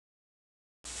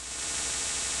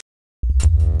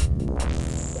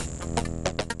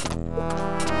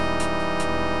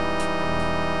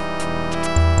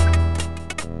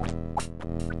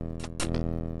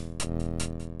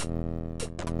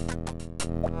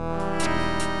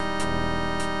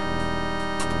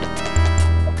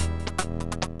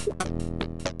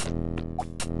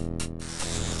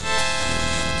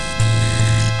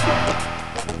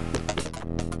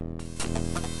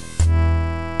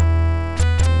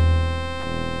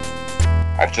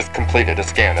I've just completed a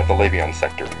scan of the Labion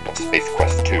sector of Space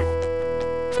Quest 2.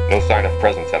 No sign of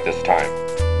presence at this time.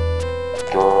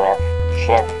 Girl.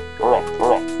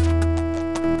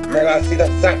 Mais là, c'est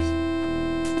notre sac.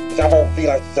 Nous avons vu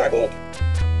la seconde.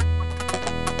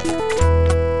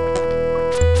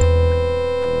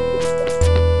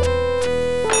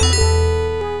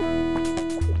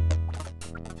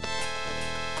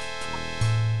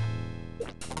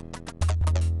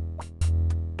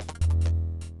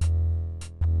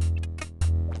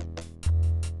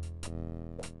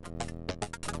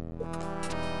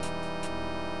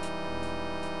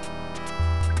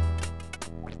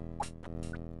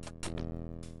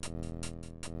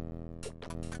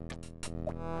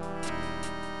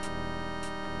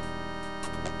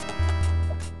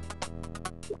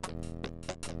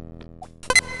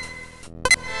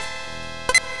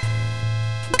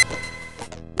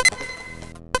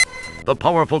 The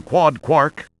powerful quad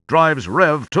quark drives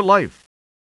Rev to life.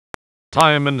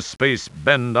 Time and space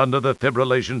bend under the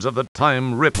fibrillations of the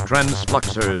time-rip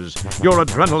transfluxers. Your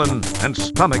adrenaline and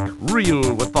stomach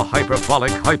reel with the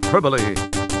hyperbolic hyperbole.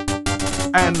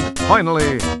 And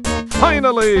finally,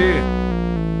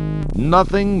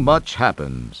 nothing much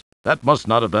happens. That must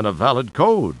not have been a valid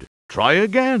code. Try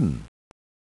again.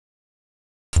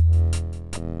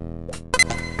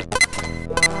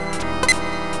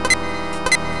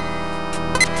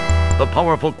 The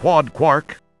powerful quad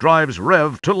quark drives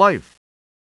Rev to life.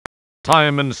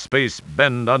 Time and space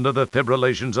bend under the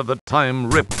fibrillations of the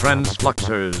time-rip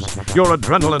transfluxers. Your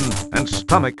adrenaline and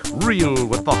stomach reel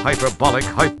with the hyperbolic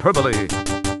hyperbole.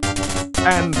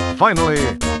 And finally,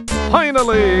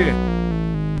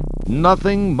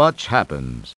 nothing much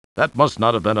happens. That must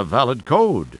not have been a valid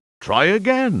code. Try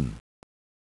again.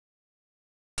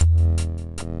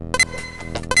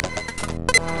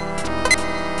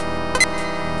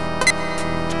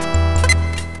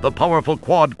 The powerful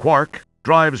quad quark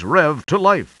drives Rev to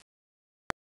life.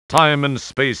 Time and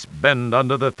space bend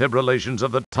under the fibrillations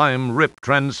of the time-rip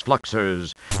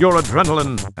transfluxers. Your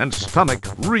adrenaline and stomach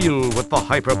reel with the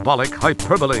hyperbolic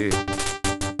hyperbole.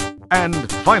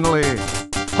 And finally,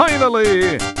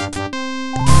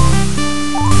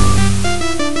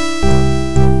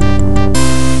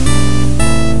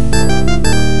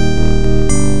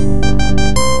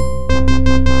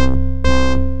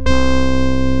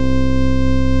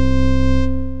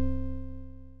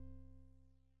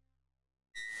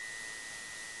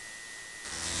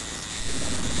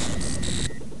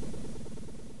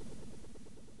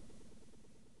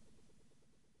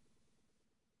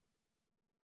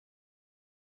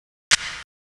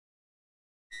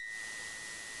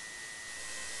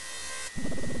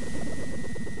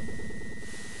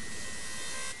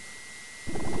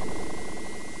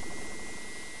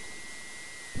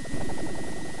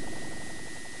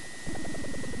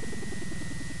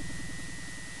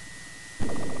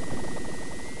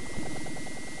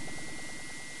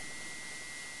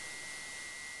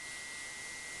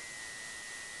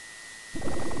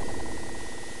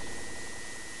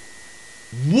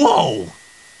 Whoa!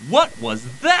 What was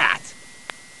that?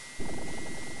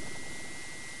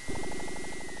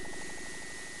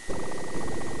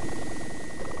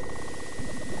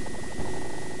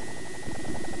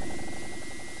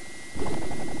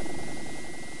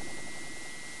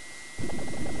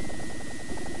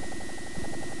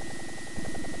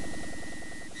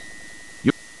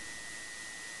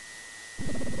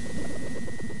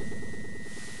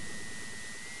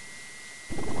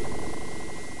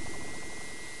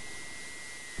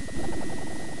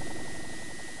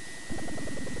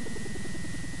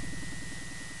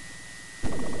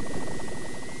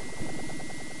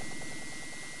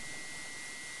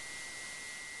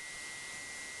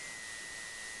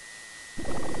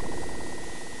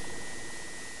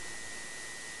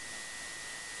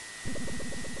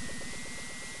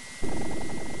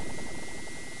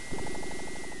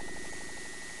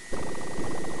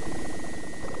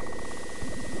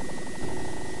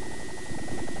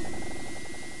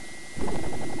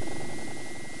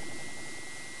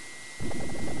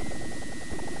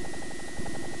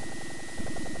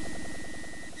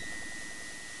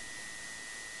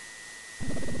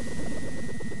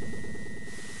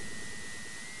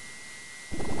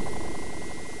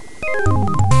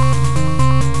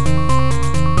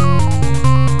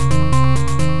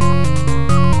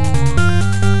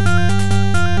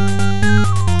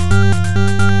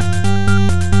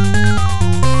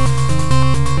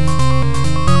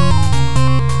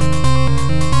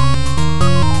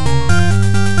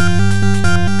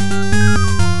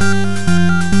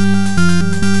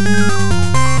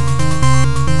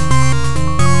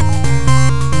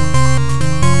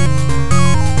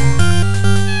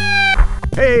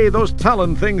 Hey, those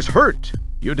talon things hurt.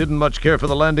 You didn't much care for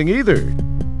the landing either.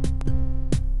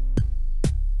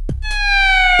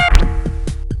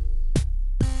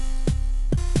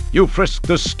 You frisk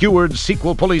the skewered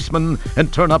sequel policeman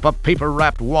and turn up a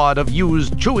paper-wrapped wad of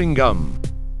used chewing gum.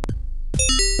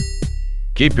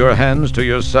 Keep your hands to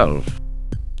yourself.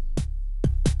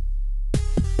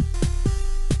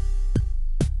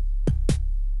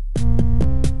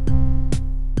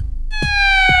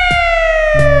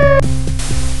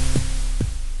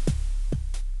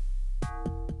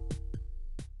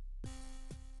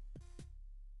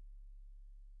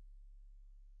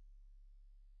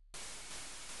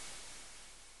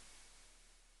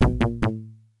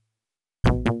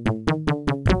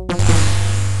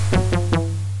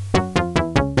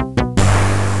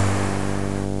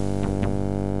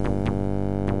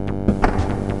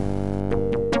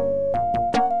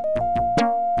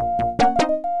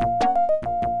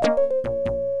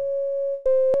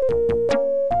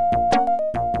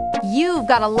 You've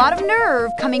got a lot of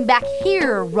nerve coming back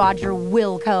here, Roger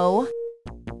Wilco.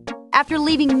 After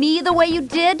leaving me the way you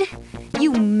did,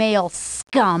 you male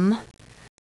scum.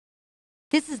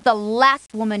 This is the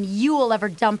last woman you'll ever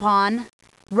dump on.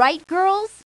 Right,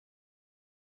 girls?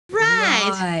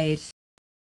 Right.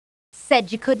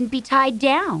 Said you couldn't be tied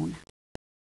down.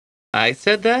 I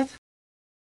said that?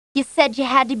 You said you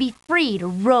had to be free to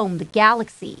roam the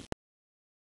galaxy.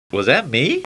 Was that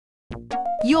me?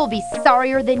 You'll be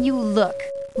sorrier than you look.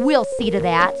 We'll see to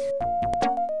that.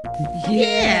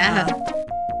 Yeah.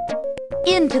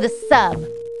 Into the sub,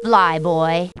 fly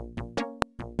boy.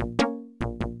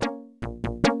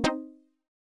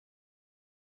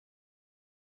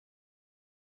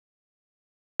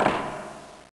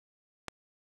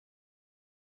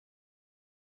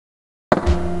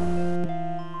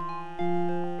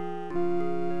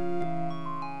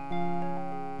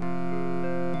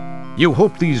 You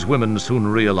hope these women soon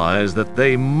realize that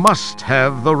they must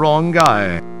have the wrong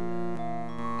guy.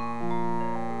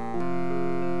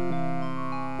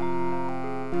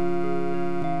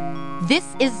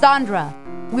 This is Zandra.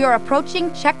 We are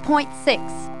approaching checkpoint 6.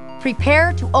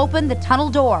 Prepare to open the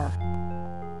tunnel door.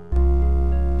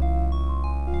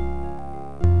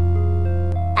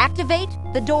 Activate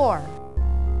the door.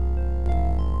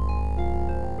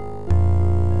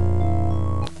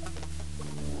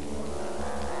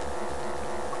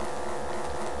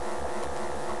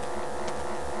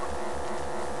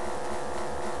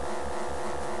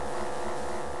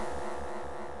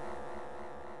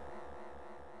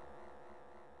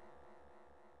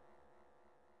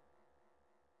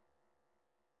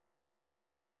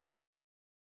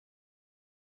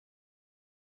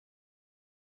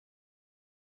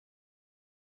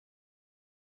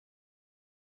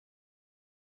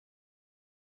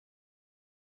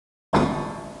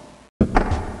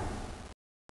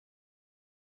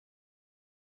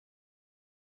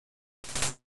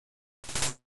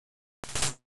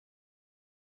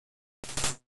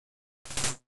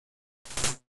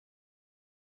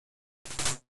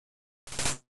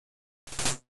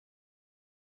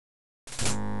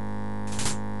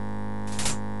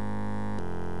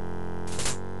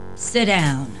 Sit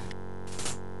down.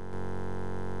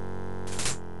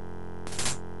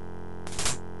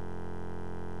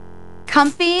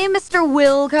 Comfy, Mr.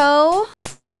 Wilco?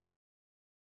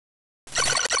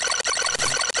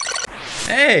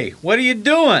 Hey, what are you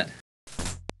doing?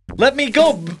 Let me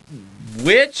go,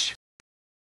 witch!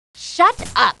 Shut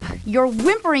up! Your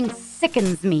whimpering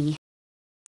sickens me.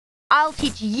 I'll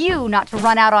teach you not to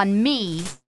run out on me.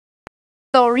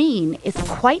 Thorine is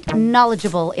quite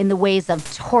knowledgeable in the ways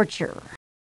of torture.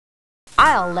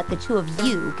 I'll let the two of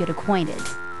you get acquainted.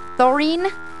 Thorine,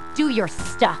 do your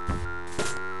stuff.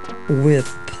 With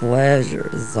pleasure,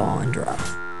 Zandra.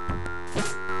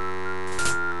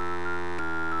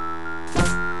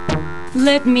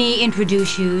 Let me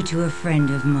introduce you to a friend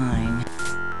of mine.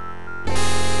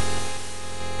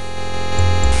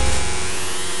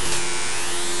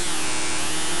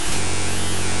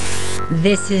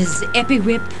 This is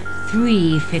Epirip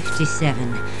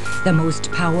 357, the most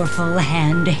powerful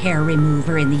hand-hair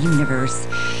remover in the universe,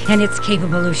 and it's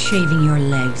capable of shaving your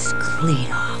legs clean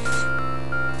off.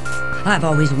 I've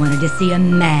always wanted to see a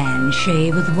man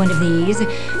shave with one of these,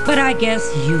 but I guess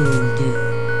you'll do.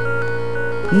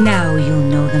 Now you'll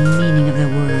know the meaning of the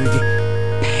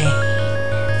word pain.